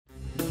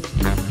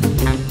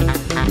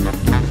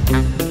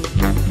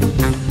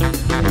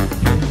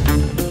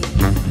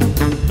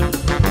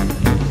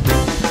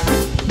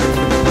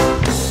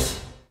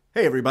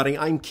everybody.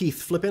 I'm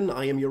Keith Flippin.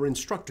 I am your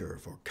instructor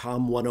for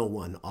COMM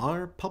 101,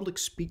 our public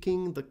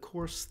speaking, the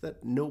course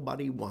that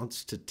nobody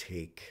wants to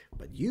take.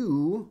 But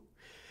you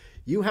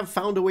have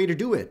found a way to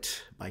do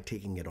it by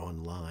taking it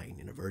online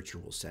in a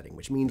virtual setting,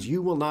 which means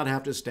you will not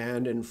have to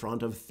stand in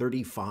front of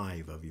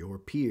 35 of your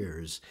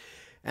peers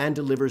and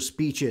deliver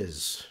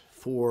speeches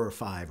 4,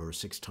 5, or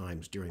 6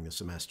 times during the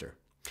semester.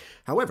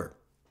 However,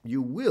 you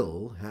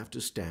will have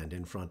to stand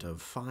in front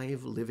of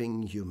 5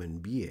 living human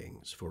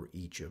beings for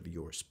each of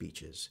your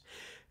speeches.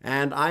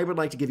 And I would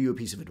like to give you a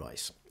piece of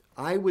advice.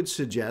 I would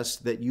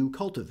suggest that you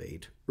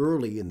cultivate,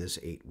 early in this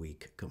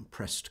 8-week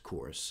compressed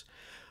course,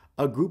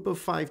 a group of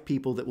 5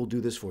 people that will do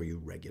this for you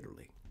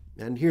regularly.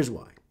 And here's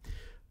why.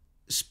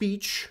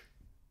 Speech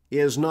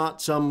is not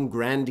some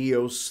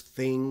grandiose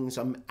thing,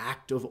 some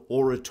act of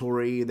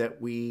oratory that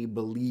we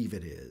believe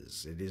it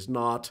is. It is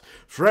not,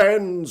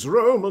 friends,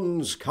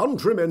 Romans,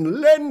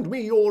 countrymen, lend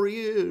me your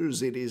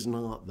ears. It is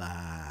not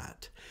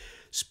that.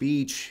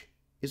 Speech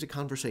is a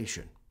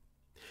conversation.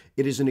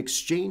 It is an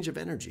exchange of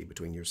energy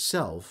between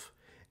yourself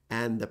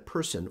and the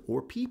person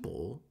or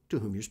people to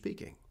whom you're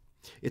speaking.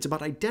 It's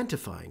about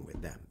identifying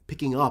with them,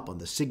 picking up on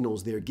the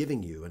signals they're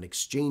giving you, and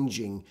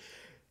exchanging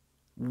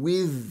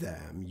with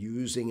them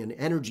using an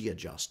energy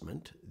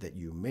adjustment that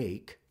you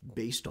make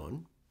based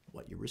on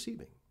what you're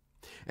receiving.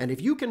 And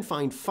if you can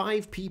find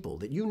 5 people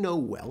that you know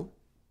well,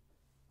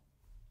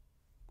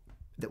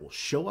 that will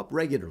show up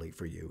regularly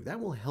for you, that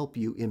will help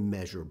you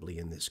immeasurably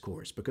in this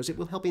course, because it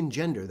will help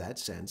engender that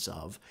sense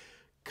of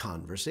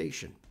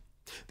conversation.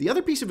 The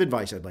other piece of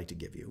advice I'd like to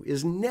give you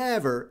is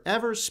never,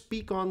 ever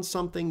speak on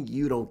something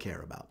you don't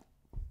care about.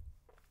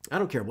 I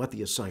don't care what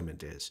the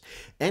assignment is.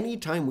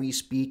 Anytime we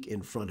speak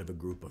in front of a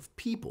group of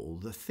people,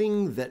 the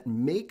thing that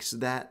makes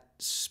that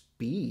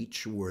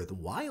speech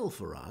worthwhile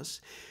for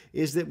us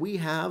is that we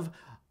have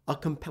a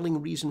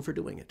compelling reason for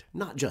doing it.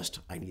 Not just,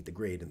 I need the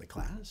grade in the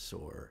class,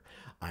 or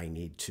I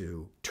need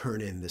to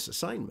turn in this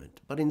assignment,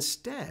 but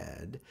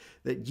instead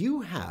that you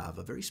have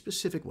a very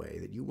specific way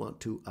that you want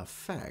to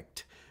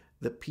affect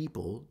the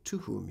people to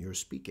whom you're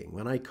speaking.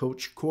 When I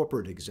coach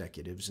corporate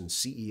executives and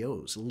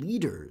CEOs,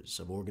 leaders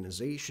of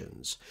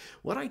organizations,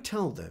 what I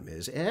tell them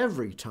is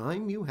every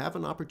time you have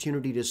an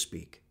opportunity to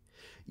speak,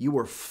 you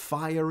are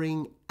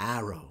firing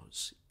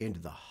arrows into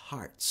the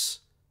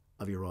hearts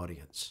of your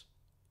audience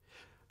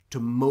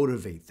to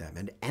motivate them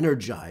and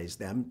energize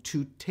them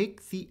to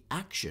take the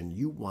action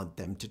you want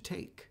them to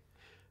take.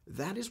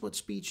 That is what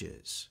speech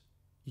is.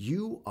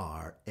 You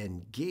are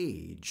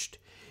engaged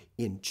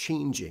in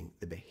changing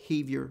the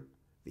behavior,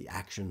 the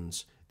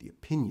actions, the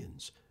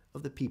opinions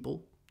of the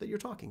people that you're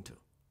talking to.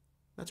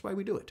 That's why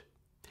we do it.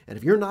 And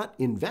if you're not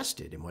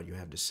invested in what you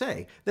have to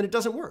say, then it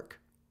doesn't work.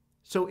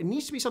 So it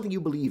needs to be something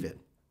you believe in.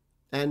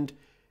 And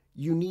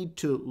you need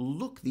to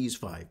look these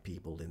 5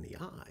 people in the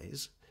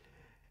eyes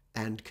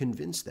and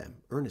convince them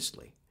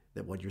earnestly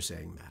that what you're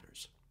saying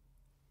matters.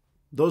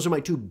 Those are my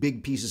 2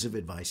 big pieces of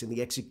advice in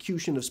the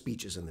execution of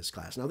speeches in this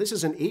class. Now, this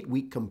is an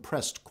 8-week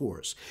compressed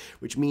course,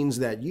 which means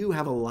that you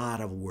have a lot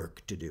of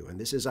work to do. And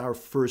this is our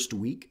first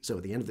week. So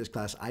at the end of this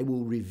class, I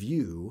will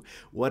review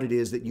what it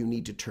is that you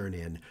need to turn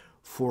in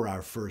for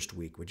our first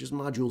week, which is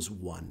modules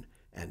 1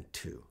 and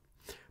 2.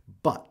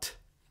 But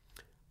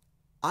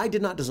I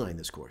did not design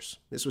this course.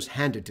 This was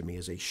handed to me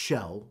as a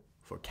shell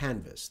for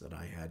Canvas that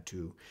I had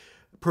to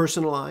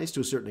personalized to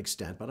a certain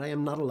extent, but I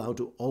am not allowed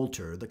to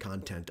alter the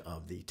content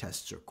of the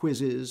tests or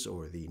quizzes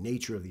or the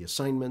nature of the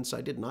assignments.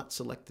 I did not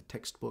select the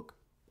textbook.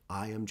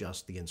 I am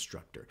just the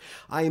instructor.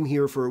 I am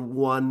here for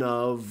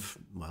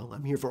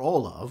I'm here for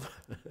all of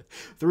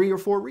 3 or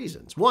 4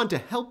 reasons. 1, to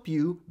help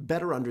you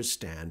better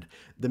understand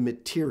the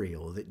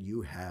material that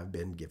you have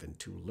been given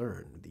to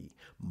learn. The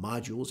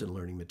modules and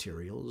learning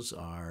materials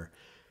are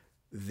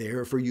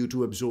there for you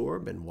to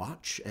absorb and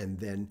watch and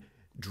then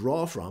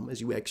draw from as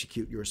you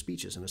execute your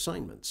speeches and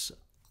assignments.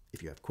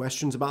 If you have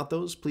questions about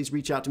those, please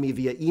reach out to me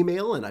via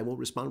email and I will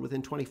respond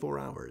within 24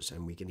 hours,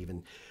 and we can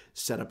even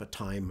set up a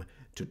time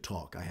to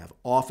talk. I have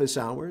office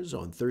hours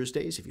on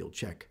Thursdays. If you'll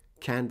check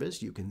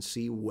Canvas, you can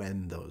see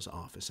when those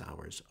office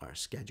hours are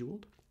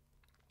scheduled.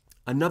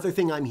 Another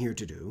thing I'm here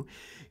to do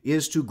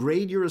is to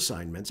grade your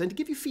assignments and to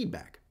give you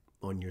feedback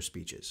on your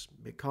speeches,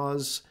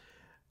 because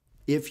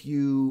if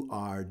you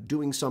are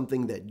doing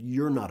something that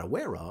you're not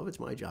aware of,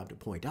 it's my job to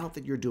point out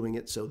that you're doing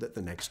it so that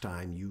the next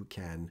time you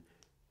can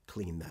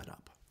clean that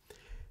up.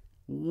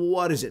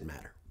 What does it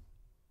matter?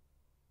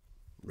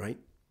 Right?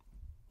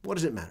 What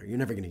does it matter? You're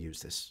never going to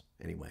use this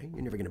anyway.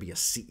 You're never going to be a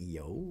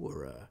CEO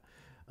or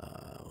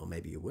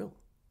maybe you will.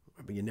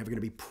 Or you're never going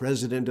to be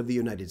president of the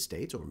United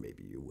States, or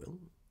maybe you will.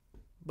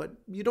 But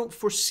you don't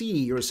foresee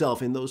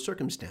yourself in those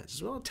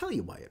circumstances. Well, I'll tell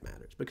you why it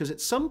matters. Because at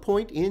some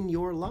point in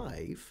your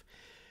life,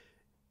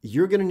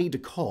 you're going to need to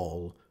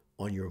call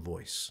on your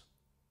voice.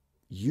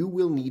 You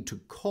will need to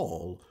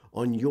call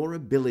on your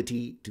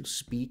ability to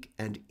speak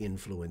and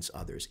influence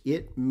others.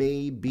 It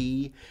may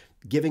be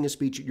giving a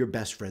speech at your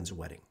best friend's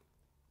wedding,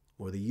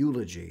 or the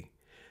eulogy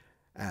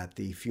at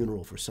the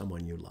funeral for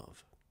someone you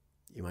love.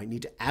 You might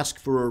need to ask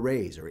for a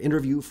raise or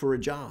interview for a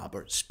job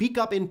or speak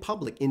up in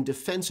public in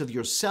defense of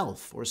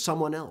yourself or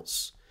someone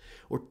else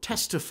or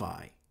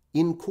testify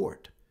in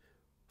court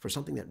for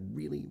something that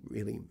really,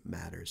 really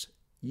matters.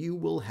 You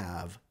will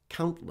have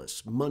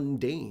countless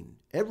mundane,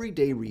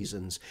 everyday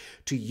reasons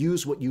to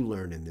use what you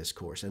learn in this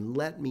course. And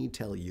let me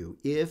tell you,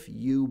 if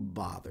you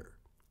bother,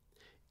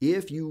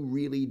 if you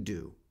really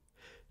do,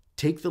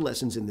 take the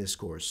lessons in this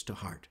course to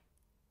heart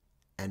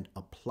and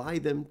apply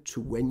them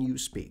to when you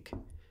speak,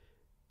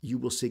 you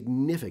will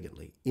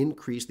significantly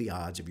increase the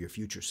odds of your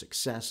future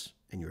success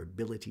and your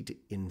ability to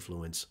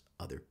influence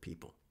other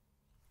people.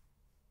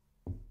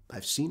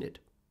 I've seen it.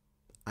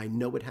 I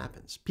know it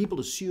happens. People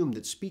assume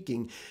that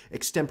speaking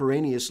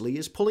extemporaneously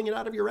is pulling it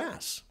out of your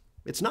ass.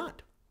 It's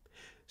not.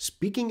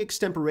 Speaking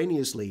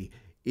extemporaneously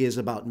is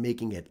about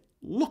making it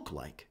look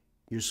like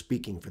you're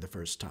speaking for the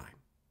first time.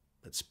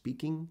 But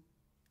speaking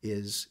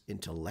is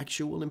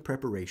intellectual in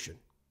preparation,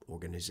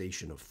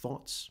 organization of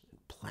thoughts, and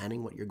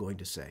planning what you're going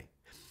to say.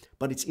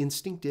 But it's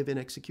instinctive in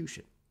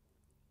execution.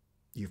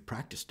 You've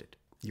practiced it.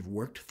 You've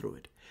worked through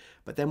it.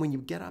 But then when you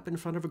get up in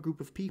front of a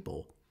group of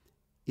people,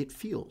 it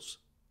feels,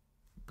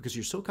 because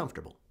you're so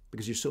comfortable,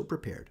 because you're so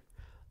prepared,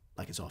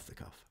 like it's off the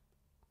cuff.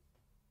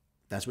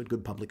 That's what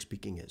good public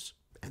speaking is,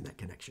 and that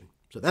connection.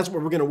 So that's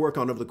what we're going to work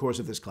on over the course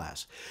of this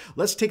class.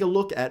 Let's take a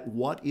look at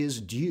what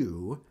is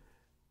due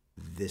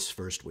this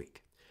first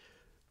week.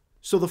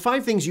 So the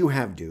 5 things you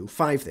have due,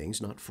 5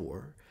 things, not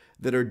 4,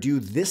 that are due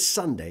this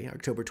Sunday,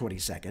 October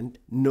 22nd,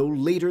 no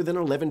later than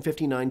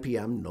 11:59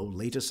 p.m., no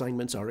late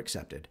assignments are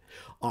accepted,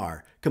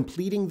 are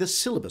completing the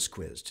syllabus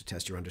quiz to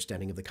test your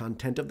understanding of the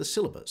content of the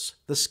syllabus,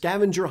 the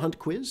scavenger hunt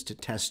quiz to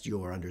test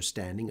your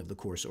understanding of the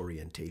course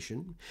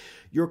orientation,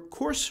 your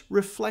course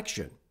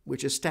reflection,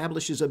 which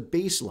establishes a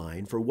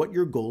baseline for what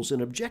your goals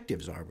and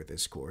objectives are with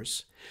this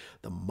course,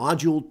 the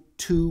Module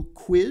 2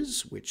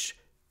 quiz, which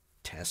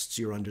tests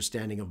your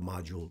understanding of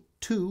Module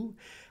 2,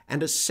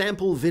 and a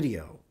sample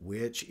video,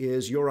 which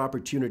is your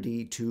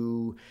opportunity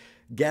to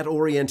get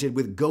oriented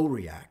with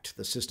GoReact,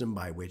 the system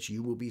by which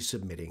you will be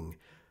submitting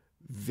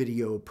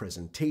video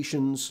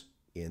presentations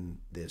in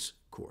this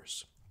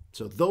course.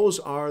 So those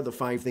are the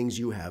 5 things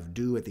you have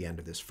due at the end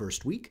of this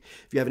first week.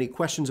 If you have any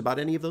questions about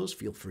any of those,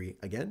 feel free,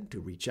 again, to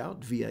reach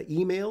out via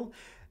email,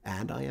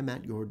 and I am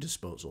at your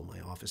disposal. My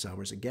office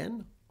hours,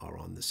 again, are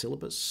on the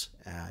syllabus.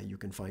 You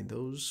can find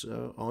those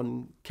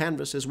on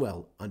Canvas as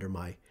well under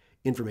my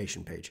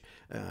information page.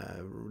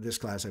 This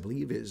class, I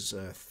believe, is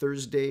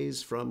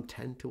Thursdays from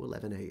 10 to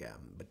 11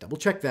 a.m. But double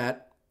check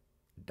that.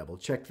 Double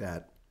check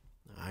that.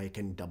 I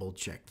can double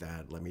check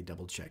that. Let me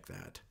double check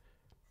that.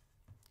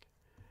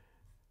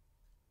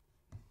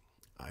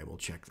 I will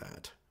check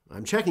that.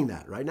 I'm checking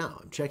that right now.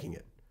 I'm checking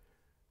it.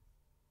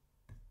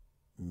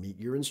 Meet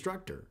your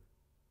instructor.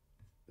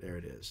 There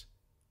it is.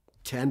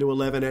 10 to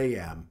 11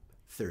 a.m.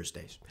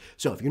 Thursdays.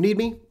 So if you need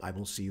me, I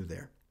will see you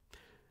there.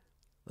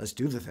 Let's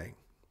do the thing.